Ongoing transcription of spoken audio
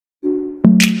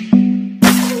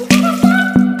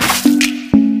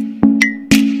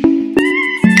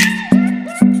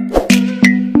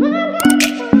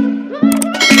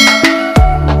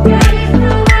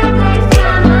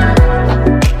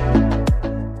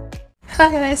Hi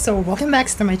guys, so welcome back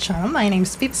to my channel. My name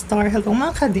is Star. Hello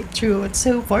mga ka-deep truth.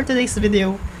 So for today's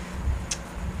video,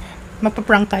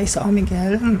 magpa-prank tayo sa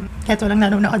Omegle. Kahit walang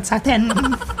nanonood sa atin.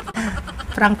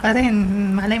 Prank pa rin.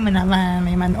 Malay mo naman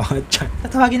may manood.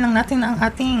 Tatawagin lang natin ang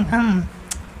ating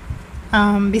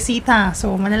bisita.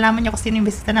 So malalaman nyo kung sino yung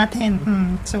bisita natin.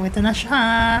 So ito na siya.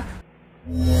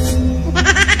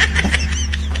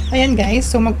 Ayan guys,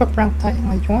 so magpa-prank tayo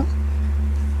ngayon.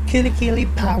 Kili Kili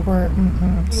power.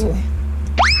 So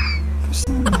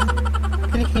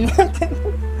Kili Kili natin.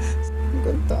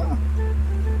 Ganda.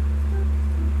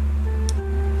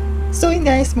 So yun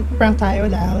guys, magpa-prank tayo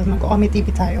dahil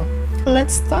mag-OMETV tayo.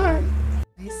 Let's start!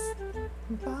 Guys,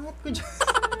 ang pangat ko dyan.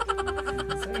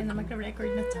 So yun na,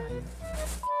 mag-record na tayo.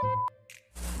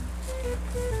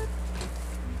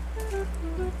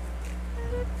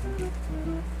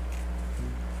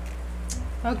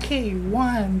 Okay,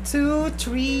 1, 2,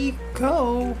 3,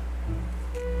 go!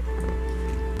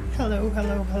 Hello.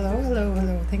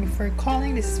 Thank you for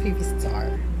calling. This is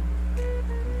Star.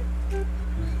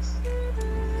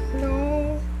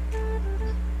 Hello.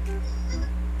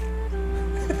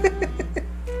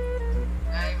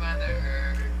 Hi, Mother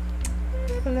Earth.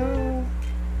 Hello.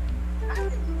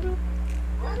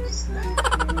 What is that?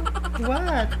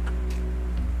 What?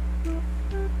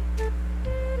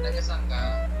 Nagasan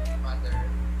ka, Mother?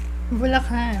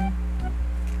 Bulacan.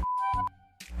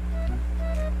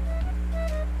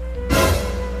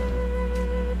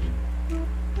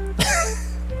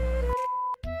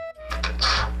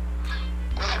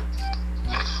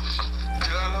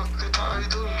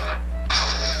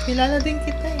 Kilala din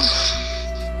kita eh.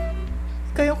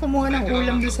 Ikaw yung kumuha ng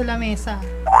ulam doon sa lamesa.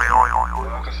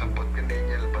 Kasabot ka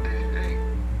Daniel pa din eh.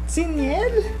 Si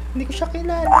Niel? Hindi ko siya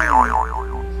kilala.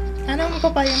 Ano ang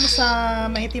papaya mo sa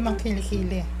maitim ang Kili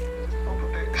Kili?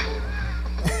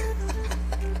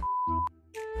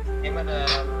 Hey, Madam.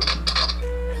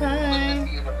 Hi!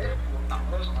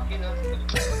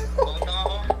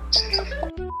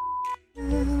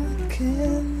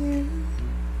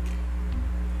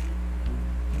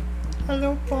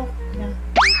 Hello po. Yeah.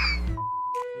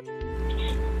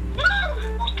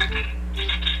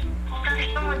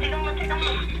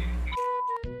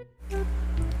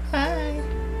 Hi.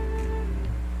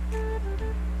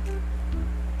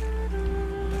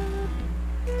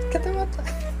 Katamata.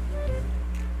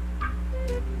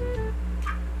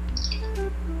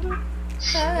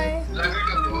 Hi. Lager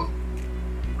ka po?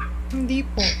 Hindi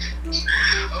po.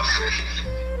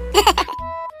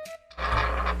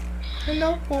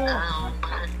 Hello po.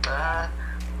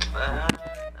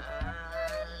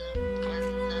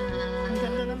 Ang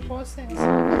ganda ng poses.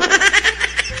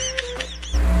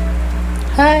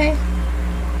 Hi.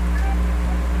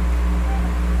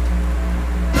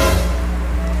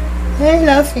 Hey,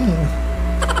 laughing.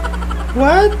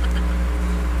 What?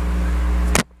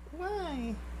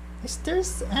 Why? Is there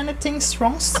anything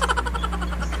wrong?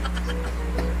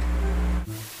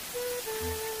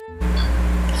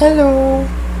 Hello.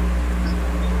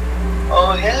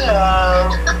 Oh,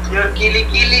 hello. Your Kili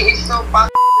Kili is so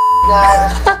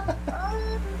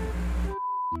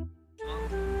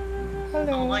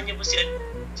Hello. Kuha niyo po si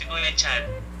Kuya Chad.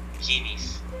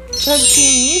 Kinis. Chad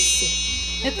kinis?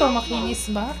 Ito, makinis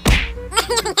ba?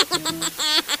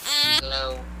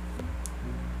 Hello.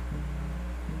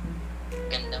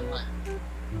 Ganda mo ah.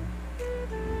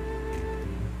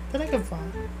 Talaga ba?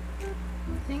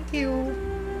 Thank you.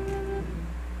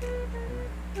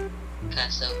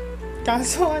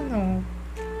 Kaso ano?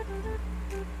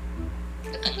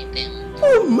 Nakaitim.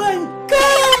 Oh my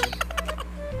God!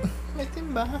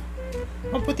 Itim ba?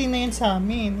 Maputi na yan sa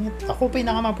amin. Ako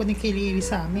pinakamaputing Kili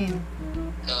sa amin.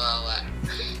 Kawawa.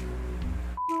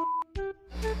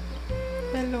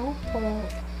 Hello po.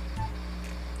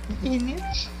 Ang init?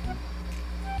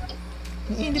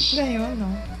 Ang init ngayon,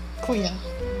 no? Kuya.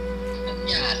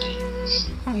 Nangyari.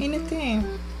 Ang init eh.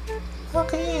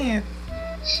 Bakit?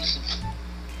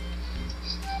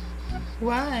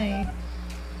 Why?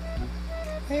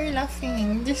 Why are you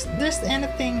laughing? There's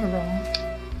anything wrong?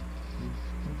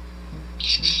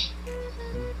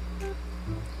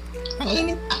 Ang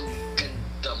init. Ang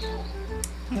ganda mo.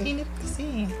 Ang init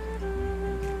kasi.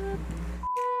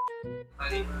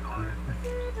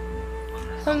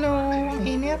 Hello, ang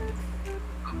init.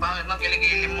 Bakit nang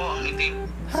kiligili mo ang itim?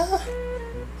 Ha?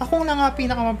 Ako na nga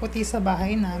pinakamaputi sa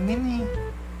bahay namin eh.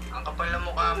 Ang kapal na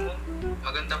mukha mo.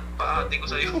 Maganda pa ate ko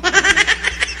sa'yo.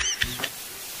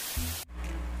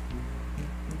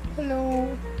 Hello.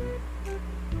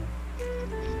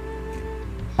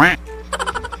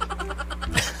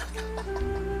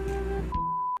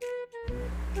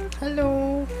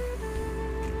 Hello.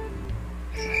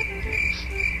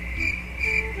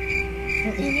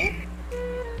 Ang init.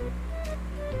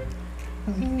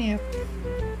 Ang init.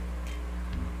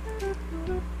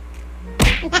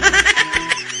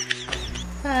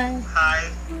 Hi. Hi.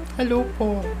 Hello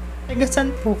po. Taga saan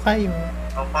po kayo?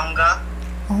 Pampanga?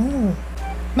 Oh.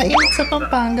 Mainit sa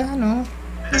Pampanga, no?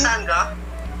 Saan ka?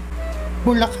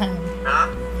 Bulacan. Ha?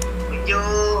 Medyo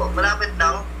malapit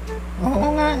lang.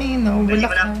 Oo nga eh, no? Medyo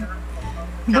Bulacan. malapit.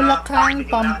 Bulacan,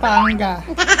 Pampanga.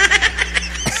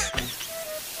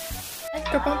 Ay,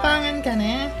 kapampangan ka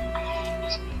na.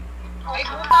 Ay,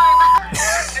 puta!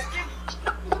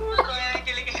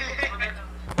 Kili Kili.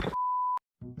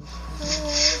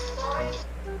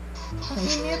 Ang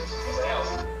init.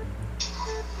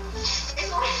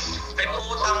 Ay,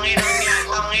 putang inang yan.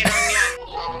 Tanginang yan.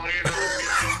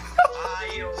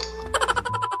 Ayaw.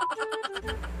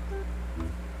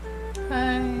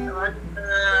 Hi.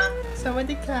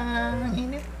 Sawadee ka. Ang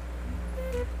init.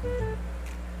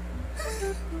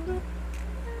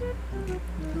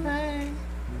 Hi.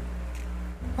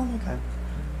 Oh my god.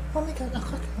 Oh my god,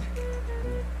 ako.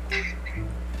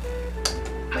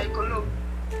 Ay, kulog.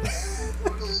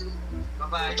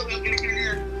 Babae. Ito yung Kili Kili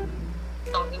yan.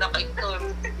 Itong inakaiton.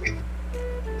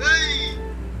 Hey!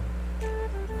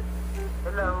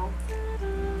 Hello.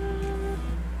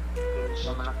 Hindi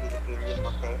naman ang Kili Kili yung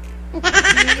mote.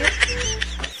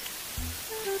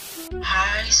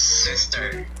 Hi,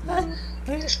 sister. Ay.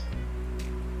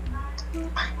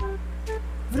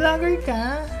 Vlogger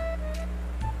ka?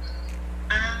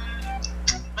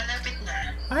 Malapit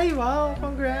na. Ay, wow.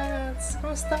 Congrats.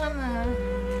 Kumusta ka na?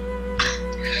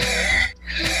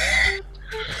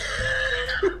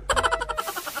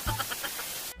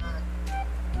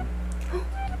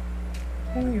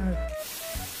 Oh my god.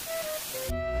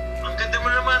 Ang ganda mo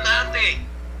naman, ate.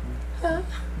 Ha?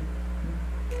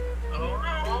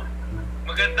 Oo.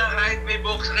 Maganda kahit may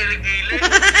buhok sa kiligili.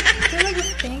 Talaga,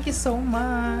 thank you so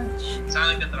much.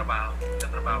 Saan nagtatrabaho?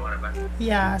 Nagtatrabaho ka na ba?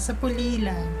 Yeah, sa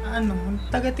Pulilan. Ano,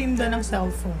 taga-tinda ng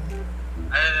cellphone.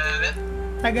 Ano?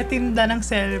 Taga-tinda ng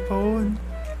cellphone.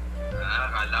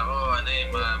 Akala ko,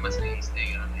 mas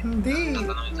na-stay ka na. Hindi.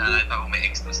 Tatanungin sana kita kung may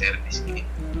extra service.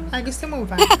 Ay, gusto mo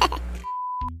ba?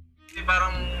 Hindi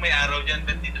parang may araw dyan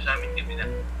dito sa amin kami na.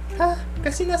 Ha?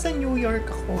 Kasi nasa New York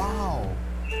ako.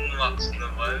 Max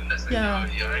naman, nasa Yeah.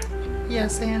 New York.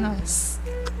 Yes, ayan na.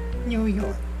 New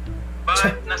York.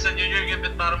 Bakit nasa New York yung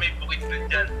parang may bukid doon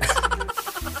dyan?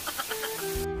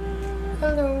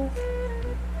 Hello.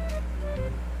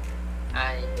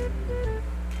 Hi.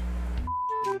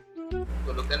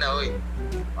 Tulog ka na, oy.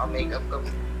 Pa-makeup ka mo.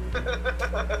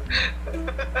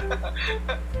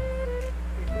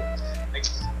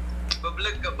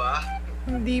 Nag-vlog ka ba?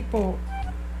 Hindi po.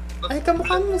 Ay,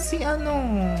 kamukha mo si ano.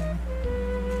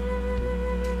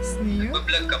 Sino?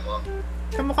 Nag-vlog ka po?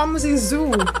 Kamukha mo si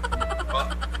Zoo. Po?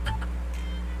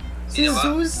 Si Sino ba?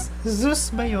 Zeus. Zeus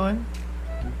ba yun?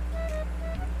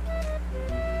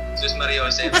 Sus Maria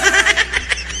Jose.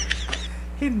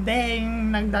 Hindi,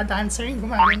 yung nagda-dancer yung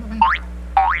gumagano.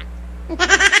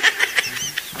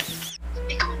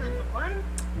 Ikaw na naman?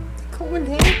 Ikaw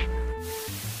ulit.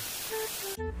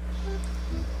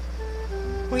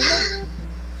 Uy na.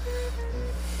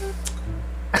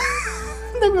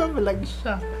 Nagbabalag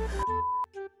siya.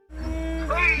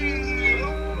 Uy!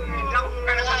 Ako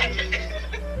ka na kain.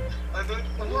 Ano?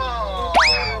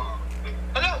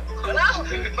 Ano?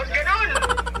 Ba't ganun?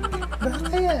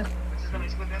 Bakit?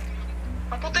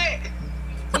 Maputi!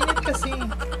 Init kasi.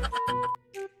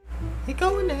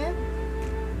 Ikaw ulit.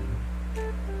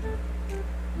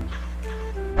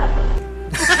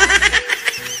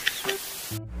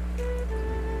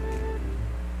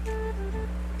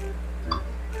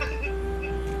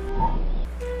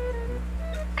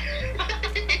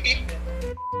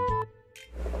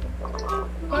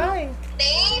 Bye.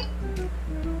 Dave?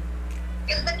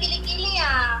 Ganda kilikili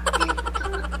ah.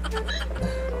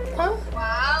 Ha?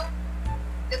 Wow.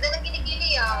 Ganda ng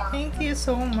kilikili ah. Thank you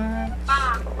so much.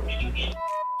 Pa.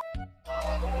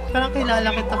 Parang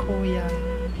kilala kita, kuya.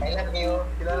 I love you.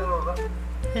 Kilala mo ba?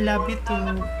 I love you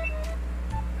too.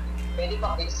 Pwede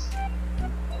ba kiss?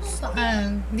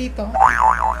 Saan? Dito?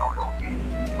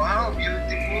 Wow,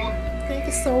 beautiful. Thank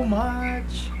you so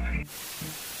much.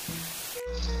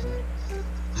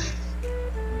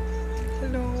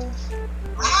 Hello.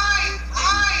 Hi!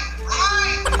 Hi!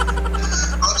 Hi!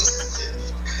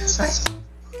 Ay,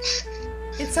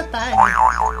 it's a time. Ay,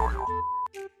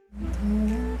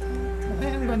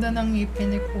 ang ganda ng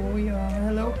ngipin ni kuya.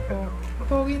 Hello po.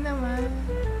 Pogi naman.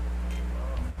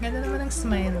 Ganda naman ang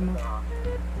smile mo.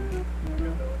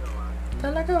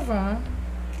 Talaga ba?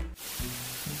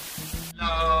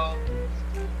 Hello.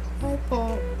 Hi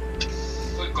po.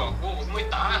 Uy, gago. Huwag mo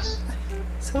itaas.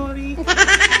 Sorry.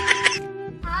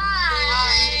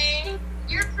 Hi!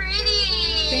 You're pretty!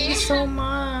 Thank you so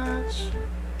much.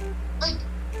 I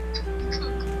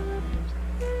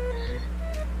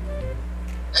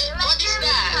like What is your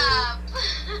that? makeup!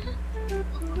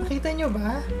 Nakita nyo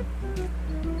ba?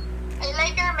 I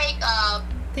like your makeup.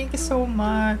 Thank you so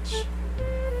much.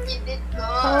 You did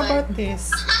good. How about this?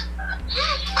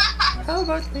 How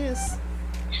about this?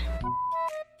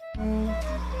 Oh.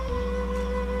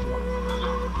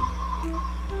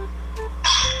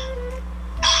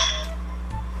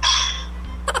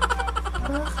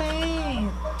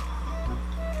 Bakit?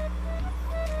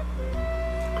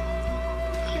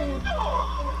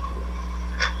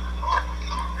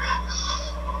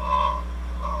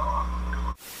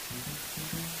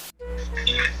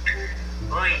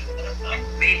 Uy,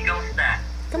 babe, kamusta?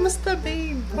 Kamusta,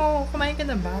 babe? Oh, kumain ka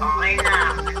na ba? Okay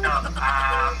lang. Ito,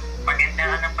 paganda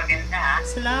ka ng paganda, ha?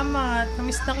 Salamat.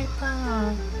 Namiss na kita.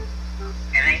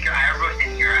 I like your eyebrows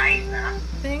and your eyes, ha?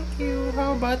 Thank you.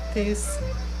 How about this?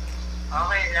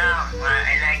 Okay lang.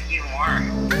 I like you more.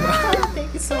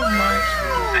 Thank you so much.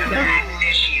 I will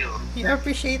access you. You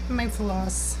appreciate my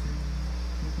flaws.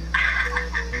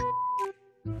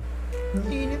 Ang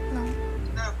init na.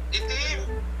 Itim!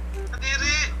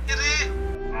 Kadiri! Diri!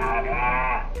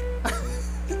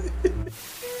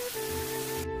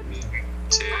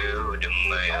 To the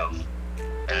mail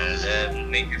and let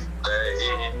me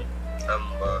fly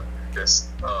among the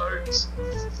stars.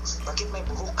 Bakit may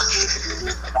buhok?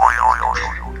 Hello.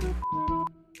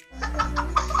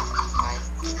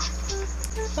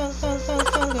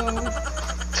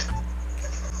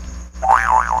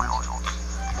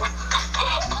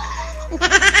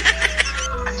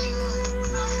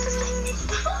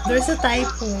 There's a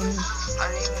typhoon.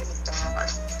 Ano yung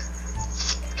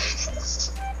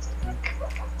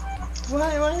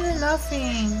Why are you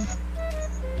laughing?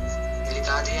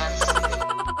 delikado yan.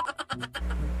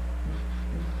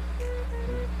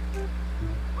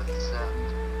 What's up?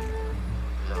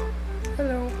 Hello.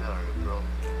 Hello. Where are you, bro?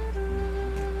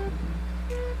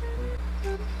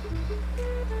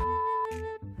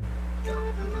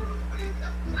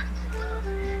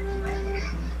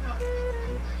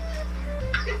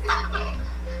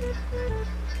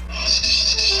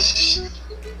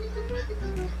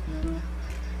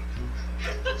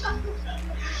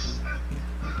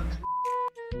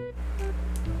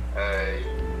 Ay,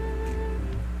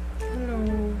 Hello.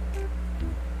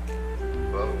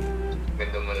 wow.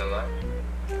 Ganda mo naman.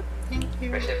 Thank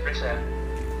you. Fresh, ha?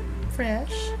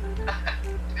 Fresh?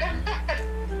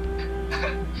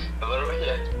 Ano ba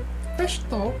yan? Fresh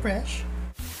to? Fresh?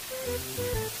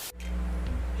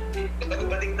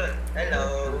 Baling doon.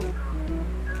 Hello.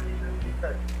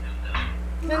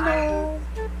 Hello.